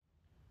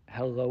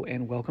Hello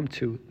and welcome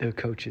to the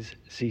Coach's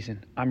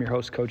Season. I'm your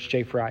host, Coach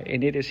Jay Fry,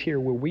 and it is here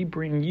where we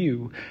bring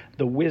you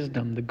the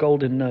wisdom, the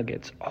golden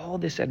nuggets, all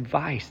this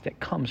advice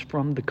that comes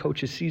from the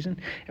Coach's Season,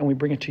 and we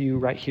bring it to you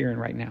right here and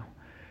right now.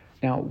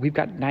 Now, we've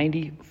got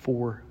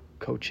 94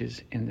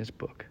 coaches in this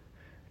book,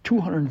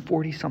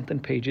 240-something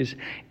pages,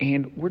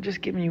 and we're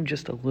just giving you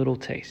just a little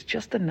taste,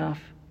 just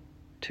enough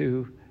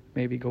to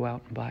maybe go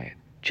out and buy it,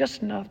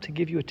 just enough to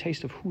give you a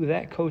taste of who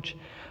that coach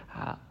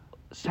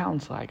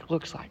sounds like,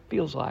 looks like,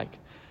 feels like,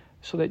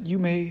 so that you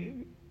may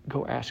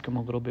go ask them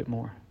a little bit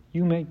more.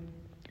 You may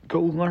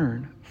go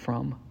learn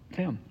from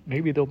them.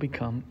 Maybe they'll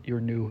become your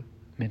new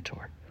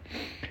mentor.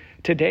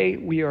 Today,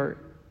 we are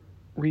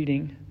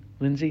reading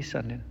Lindsey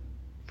Sundin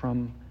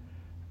from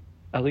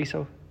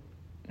Aliso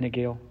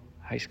Niguel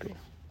High School.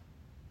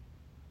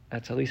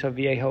 That's Aliso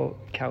Viejo,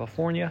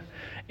 California.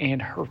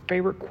 And her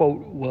favorite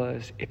quote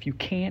was, "If you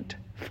can't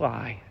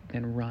fly,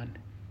 then run.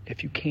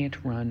 If you can't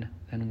run,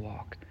 then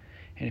walk.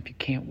 And if you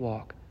can't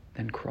walk,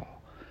 then crawl.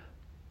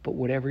 But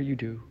whatever you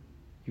do,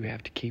 you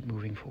have to keep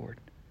moving forward."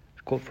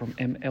 A quote from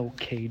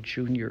MLK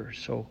Jr.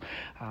 So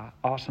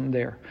awesome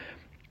there.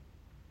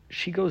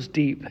 She goes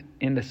deep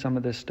into some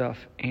of this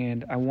stuff,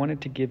 and I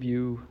wanted to give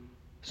you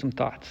some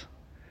thoughts.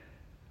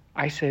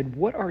 I said,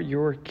 what are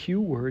your cue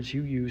words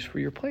you use for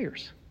your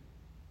players?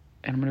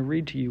 And I'm going to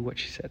read to you what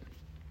she said.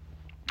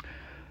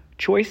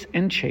 "Choice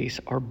and chase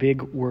are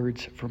big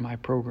words for my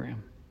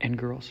program and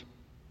girls.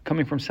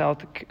 Coming from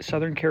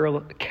Southern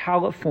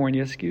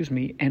California,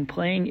 and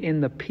playing in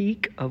the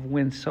peak of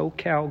when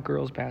SoCal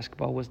girls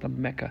basketball was the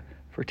mecca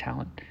for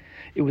talent,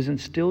 it was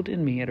instilled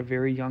in me at a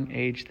very young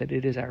age that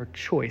it is our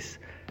choice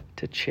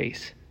to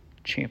chase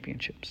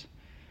championships.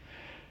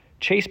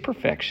 Chase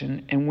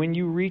perfection, and when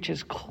you reach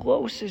as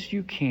close as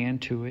you can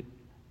to it,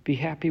 be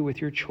happy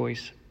with your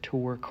choice to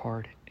work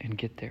hard and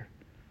get there.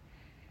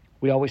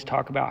 We always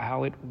talk about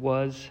how it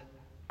was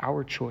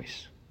our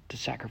choice to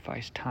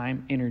sacrifice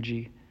time,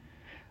 energy,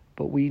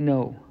 but we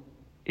know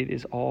it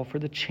is all for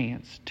the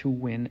chance to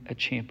win a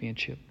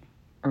championship,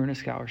 earn a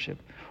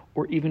scholarship,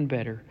 or even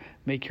better,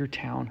 make your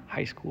town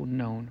high school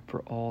known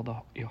for all the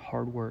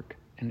hard work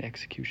and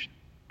execution."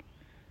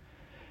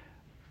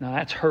 Now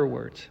that's her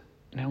words.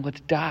 Now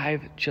let's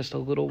dive just a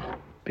little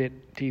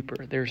bit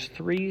deeper. There's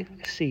 3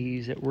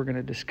 C's that we're going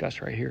to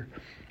discuss right here.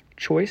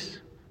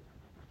 Choice,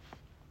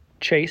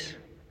 chase,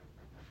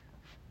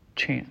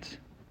 chance.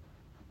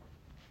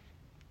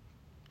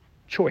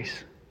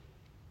 Choice.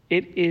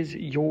 It is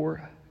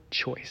your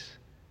choice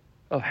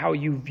of how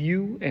you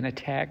view and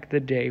attack the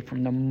day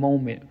from the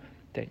moment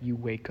that you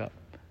wake up.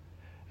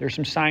 There's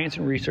some science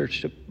and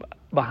research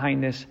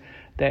behind this,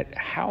 that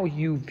how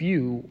you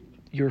view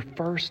your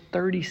first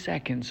 30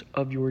 seconds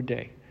of your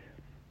day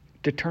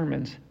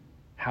determines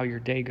how your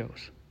day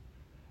goes.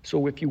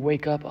 So if you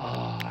wake up,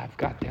 I've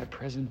got that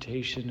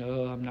presentation,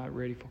 I'm not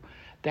ready for it.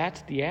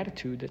 That's the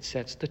attitude that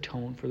sets the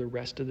tone for the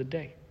rest of the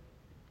day.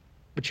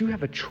 But you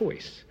have a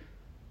choice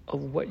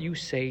of what you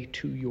say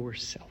to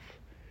yourself.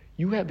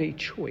 You have a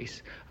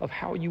choice of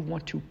how you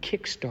want to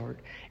kickstart,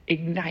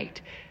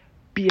 ignite,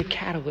 be a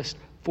catalyst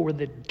for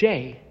the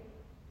day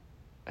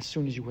as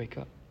soon as you wake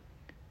up.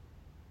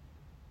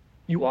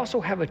 You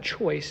also have a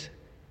choice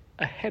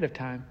ahead of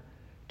time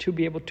to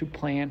be able to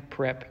plan,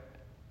 prep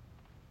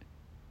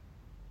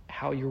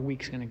how your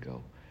week's going to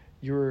go,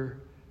 your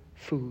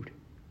food,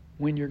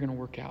 when you're going to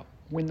work out,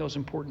 when those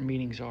important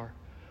meetings are,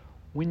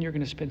 when you're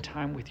going to spend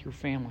time with your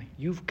family.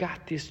 You've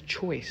got this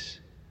choice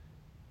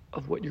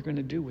of what you're going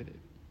to do with it.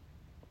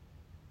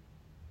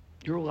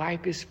 Your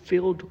life is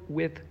filled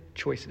with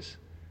choices.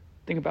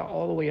 Think about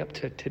all the way up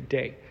to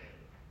today.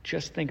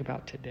 Just think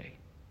about today.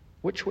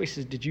 What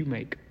choices did you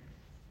make?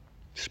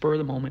 Spur of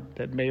the moment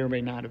that may or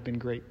may not have been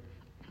great.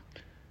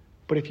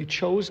 But if you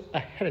chose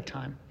ahead of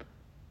time,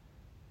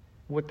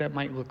 what that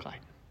might look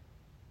like.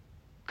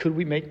 Could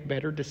we make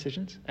better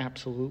decisions?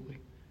 Absolutely.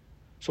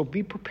 So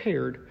be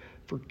prepared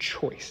for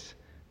choice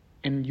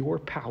and your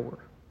power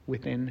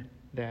within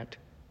that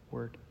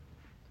word.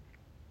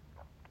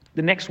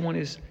 The next one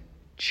is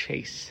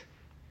chase.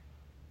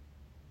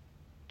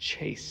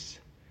 Chase.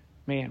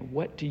 Man,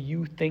 what do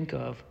you think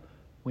of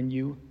when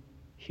you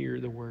hear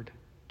the word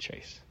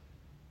chase?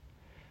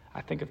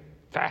 I think of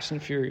Fast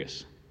and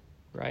Furious,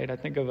 right? I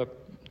think of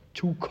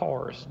 2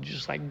 cars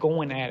just like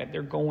going at it.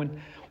 They're going,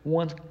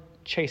 one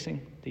chasing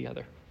the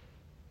other.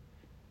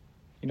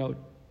 You know,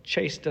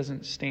 chase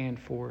doesn't stand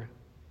for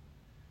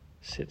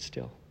sit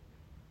still.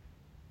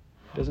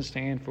 It doesn't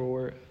stand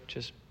for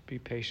just be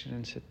patient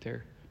and sit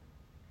there.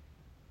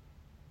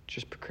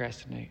 Just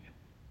procrastinate.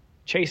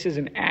 Chase is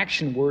an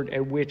action word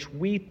at which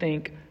we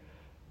think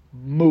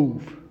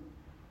move,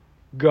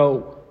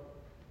 go,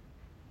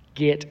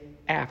 get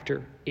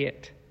after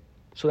it.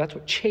 So that's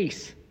what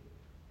chase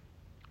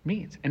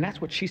means. And that's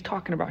what she's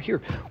talking about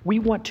here. We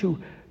want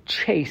to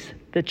chase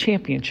the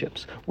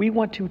championships. We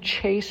want to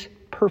chase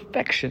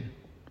perfection.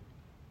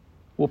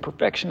 Will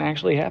perfection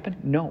actually happen?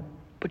 No.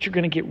 But you're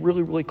going to get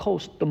really, really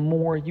close the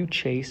more you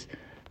chase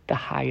the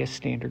highest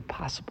standard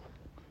possible.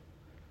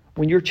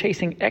 When you're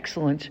chasing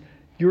excellence,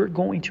 you're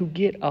going to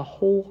get a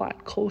whole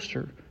lot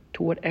closer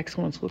to what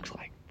excellence looks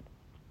like.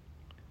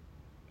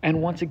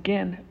 And once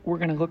again, we're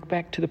going to look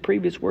back to the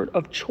previous word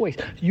of choice.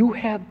 You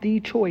have the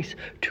choice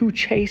to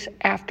chase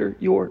after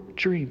your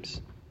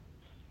dreams.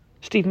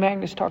 Steve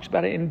Magnus talks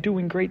about it in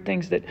Doing Great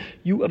Things, that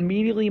you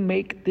immediately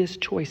make this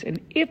choice. And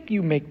if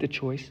you make the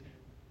choice,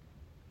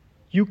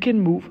 you can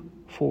move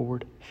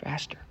forward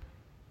faster.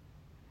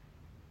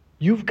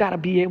 You've got to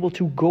be able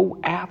to go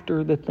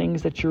after the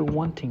things that you're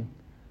wanting,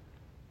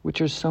 which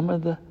are some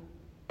of the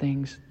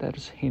things that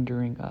is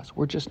hindering us.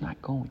 We're just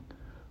not going.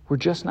 We're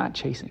just not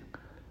chasing.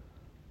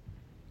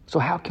 So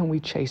how can we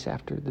chase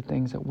after the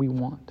things that we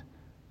want?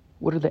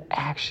 What are the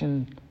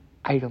action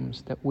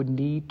items that would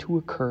need to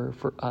occur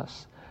for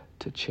us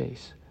to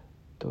chase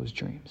those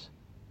dreams?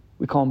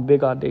 We call them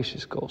big,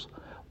 audacious goals.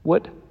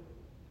 What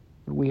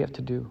would we have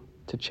to do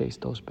to chase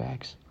those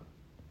bags?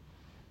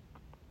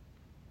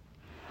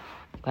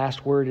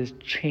 Last word is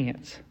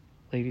chance,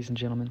 ladies and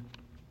gentlemen.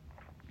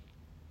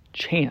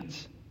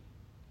 Chance.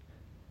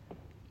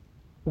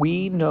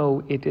 We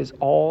know it is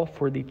all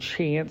for the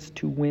chance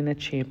to win a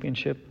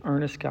championship,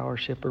 earn a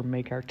scholarship, or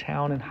make our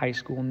town and high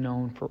school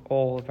known for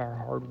all of our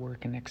hard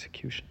work and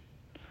execution.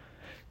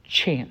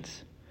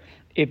 Chance.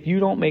 If you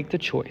don't make the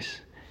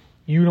choice,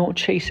 you don't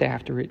chase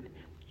after it,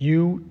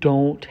 you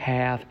don't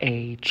have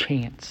a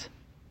chance.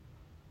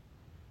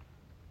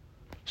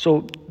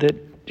 So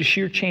the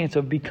sheer chance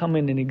of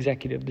becoming an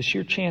executive, the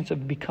sheer chance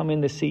of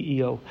becoming the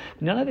CEO,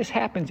 none of this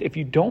happens if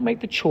you don't make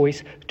the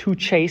choice to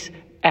chase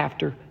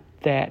after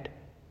that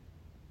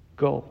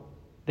goal,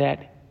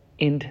 that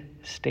end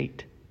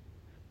state.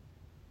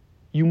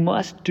 You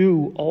must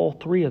do all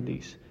three of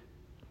these.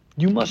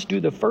 You must do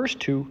the first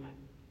two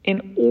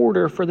in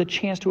order for the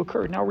chance to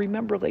occur. Now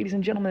remember, ladies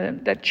and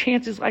gentlemen, that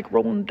chance is like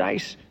rolling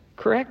dice,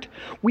 correct?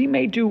 We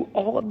may do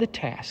all of the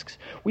tasks.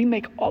 We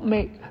might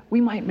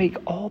make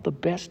all the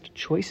best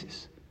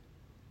choices.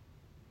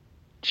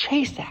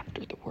 Chase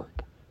after the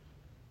work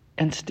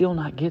and still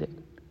not get it.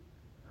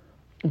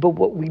 But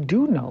what we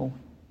do know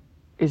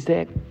is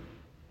that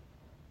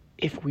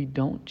if we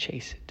don't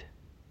chase it,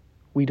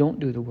 we don't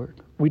do the work,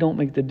 we don't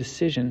make the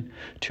decision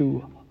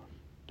to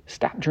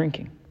stop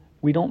drinking,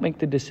 we don't make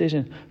the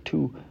decision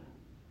to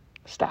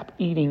stop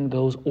eating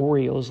those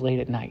Oreos late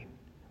at night,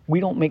 we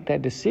don't make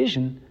that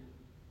decision,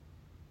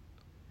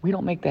 we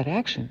don't make that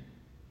action,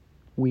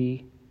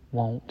 we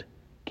won't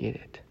get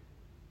it.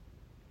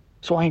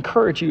 So I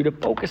encourage you to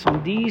focus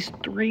on these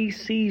 3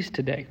 C's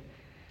today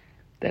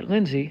that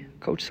Lindsey,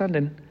 Coach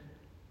Sundin,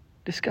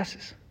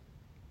 discusses.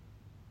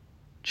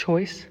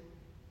 Choice,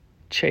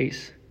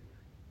 chase,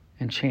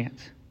 and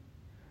chance.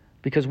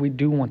 Because we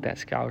do want that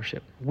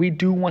scholarship. We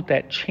do want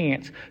that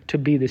chance to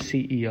be the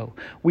CEO.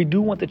 We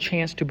do want the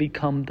chance to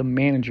become the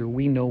manager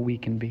we know we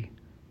can be.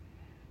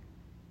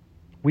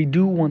 We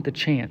do want the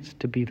chance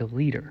to be the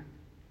leader.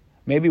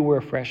 Maybe we're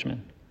a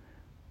freshman.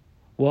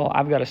 Well,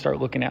 I've got to start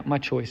looking at my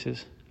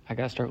choices. I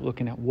got to start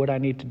looking at what I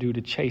need to do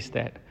to chase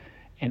that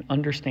and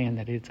understand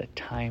that it's a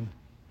time.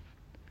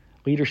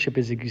 Leadership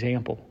is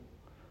example.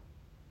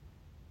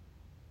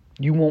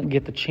 You won't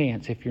get the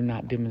chance if you're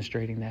not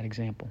demonstrating that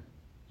example.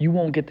 You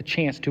won't get the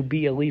chance to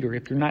be a leader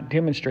if you're not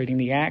demonstrating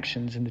the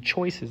actions and the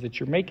choices that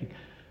you're making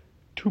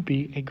to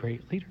be a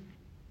great leader.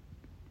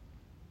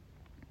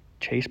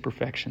 Chase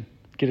perfection.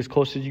 Get as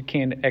close as you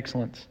can to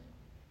excellence.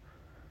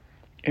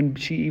 And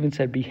she even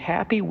said, be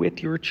happy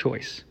with your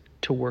choice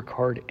to work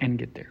hard and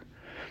get there.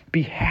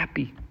 Be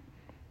happy,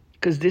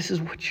 because this is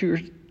what you're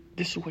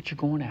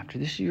going after.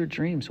 This is your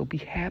dream. So be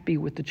happy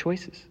with the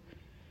choices.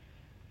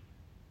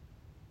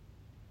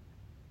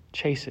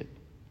 Chase it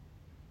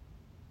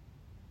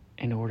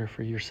in order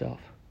for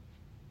yourself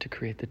to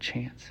create the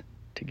chance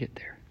to get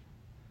there.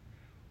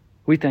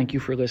 We thank you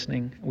for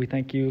listening. We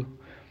thank you,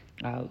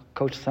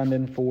 Coach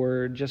Sundin,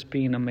 for just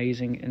being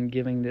amazing and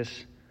giving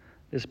this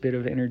bit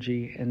of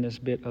energy and this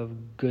bit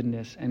of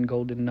goodness and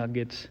golden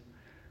nuggets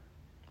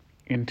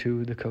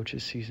into the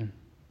coaches' season.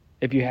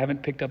 If you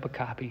haven't picked up a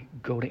copy,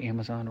 go to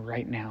Amazon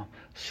right now.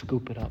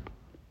 Scoop it up.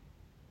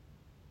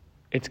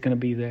 It's going to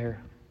be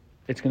there.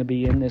 It's going to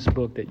be in this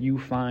book that you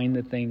find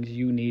the things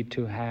you need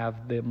to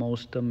have the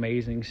most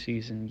amazing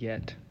season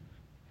yet.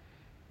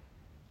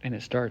 And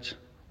it starts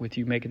with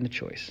you making the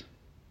choice.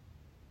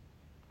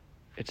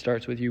 It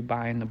starts with you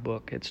buying the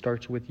book. It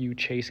starts with you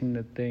chasing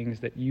the things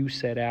that you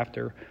set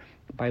after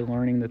by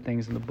learning the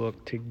things in the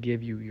book to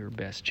give you your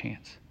best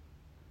chance.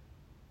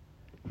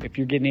 If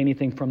you're getting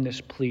anything from this,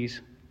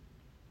 please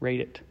rate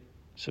it,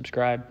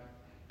 subscribe,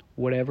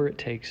 whatever it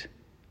takes.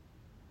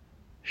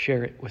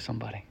 Share it with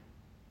somebody.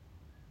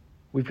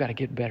 We've got to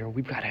get better.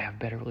 We've got to have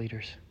better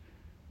leaders.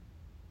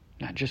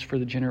 Not just for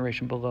the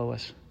generation below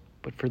us,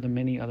 but for the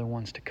many other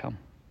ones to come.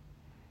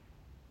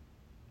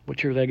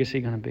 What's your legacy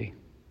going to be?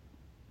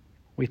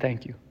 We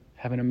thank you.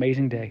 Have an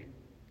amazing day.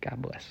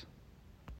 God bless.